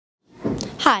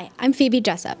Hi, I'm Phoebe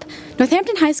Jessup.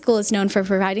 Northampton High School is known for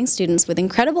providing students with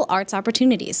incredible arts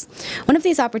opportunities. One of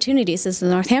these opportunities is the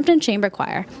Northampton Chamber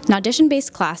Choir, an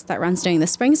audition-based class that runs during the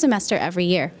spring semester every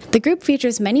year. The group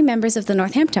features many members of the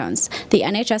Northamptones, the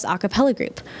NHS a cappella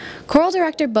group. Choral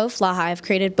director Beau Flahive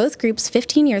created both groups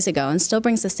 15 years ago and still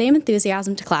brings the same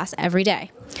enthusiasm to class every day.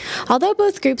 Although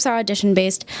both groups are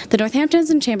audition-based, the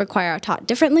Northamptons and Chamber Choir are taught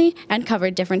differently and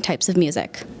cover different types of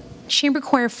music. Chamber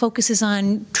Choir focuses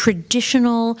on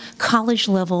traditional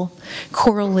college-level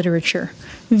choral literature,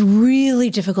 really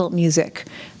difficult music.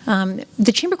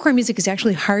 The Chamber Choir music is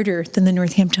actually harder than the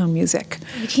Northampton music.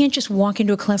 You can't just walk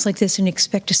into a class like this and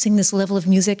expect to sing this level of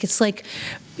music. It's like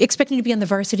expecting to be on the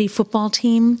varsity football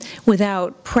team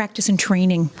without practice and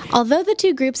training. Although the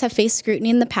two groups have faced scrutiny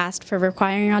in the past for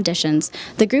requiring auditions,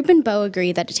 the group and Beau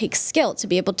agree that it takes skill to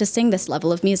be able to sing this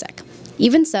level of music.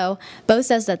 Even so, Beau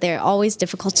says that they are always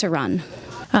difficult to run.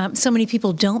 So many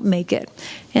people don't make it,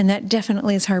 and that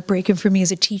definitely is heartbreaking for me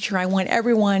as a teacher. I want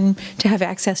everyone to have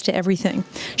access to everything.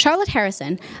 Charlotte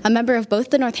Harrison, a member of both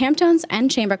the Northamptons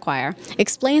and Chamber Choir,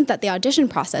 explained that the audition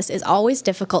process is always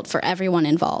difficult for everyone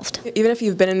involved. Even if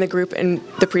you've been in the group in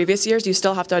the previous years, you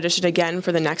still have to audition again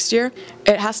for the next year.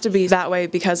 It has to be that way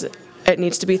because it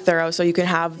needs to be thorough so you can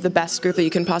have the best group that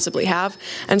you can possibly have.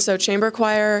 And so Chamber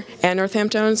Choir and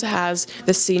Northamptons has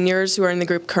the seniors who are in the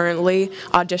group currently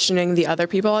auditioning the other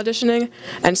people auditioning.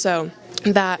 And so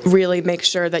that really makes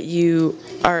sure that you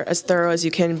are as thorough as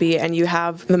you can be and you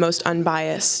have the most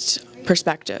unbiased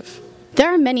perspective. There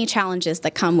are many challenges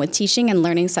that come with teaching and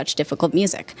learning such difficult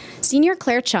music. Senior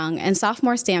Claire Chung and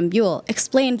sophomore Sam Buell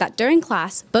explained that during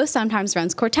class, Beau sometimes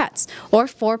runs quartets, or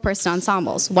four-person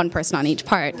ensembles, one person on each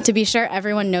part, to be sure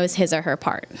everyone knows his or her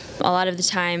part. A lot of the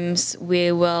times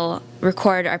we will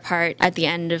record our part at the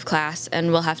end of class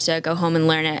and we'll have to go home and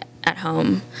learn it at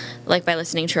home, like by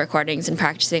listening to recordings and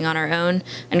practicing on our own,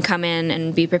 and come in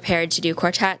and be prepared to do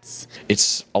quartets.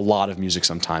 It's a lot of music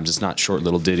sometimes. It's not short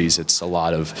little ditties. It's a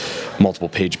lot of multiple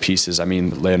page pieces. I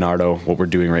mean, Leonardo, what we're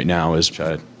doing right now is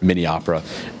a mini opera,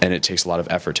 and it takes a lot of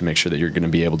effort to make sure that you're going to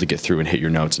be able to get through and hit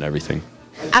your notes and everything.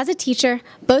 As a teacher,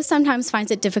 Beau sometimes finds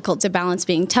it difficult to balance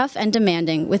being tough and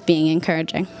demanding with being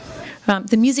encouraging.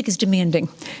 The music is demanding,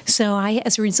 so I,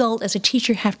 as a result, as a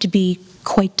teacher, have to be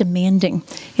quite demanding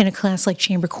in a class like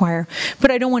Chamber Choir.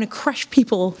 But I don't want to crush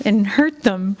people and hurt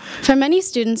them. For many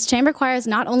students, Chamber Choir is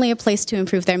not only a place to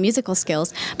improve their musical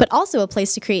skills, but also a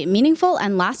place to create meaningful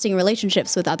and lasting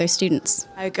relationships with other students.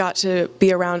 I got to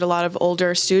be around a lot of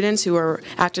older students who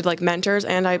acted like mentors,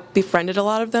 and I befriended a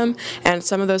lot of them, and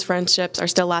some of those friendships are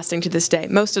still lasting to this day,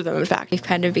 most of them in fact. We've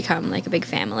kind of become like a big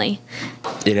family.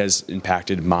 It has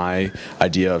impacted my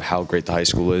idea of how great the high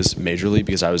school is majorly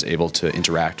because I was able to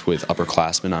interact with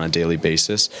upperclassmen on a daily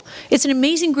basis. It's an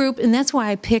amazing group, and that's why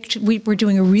I picked, we're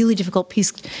doing a really difficult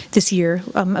piece this year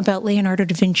about Leonardo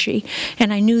da Vinci,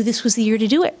 and I knew this was the year to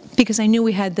do it because I knew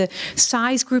we had the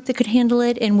size group that could handle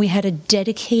it, and we had a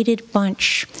dedicated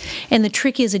bunch, and the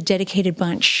trick is a dedicated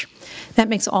bunch. That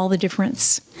makes all the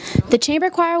difference. The Chamber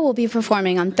Choir will be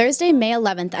performing on Thursday, May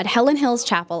 11th at Helen Hills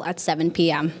Chapel at 7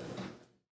 p.m.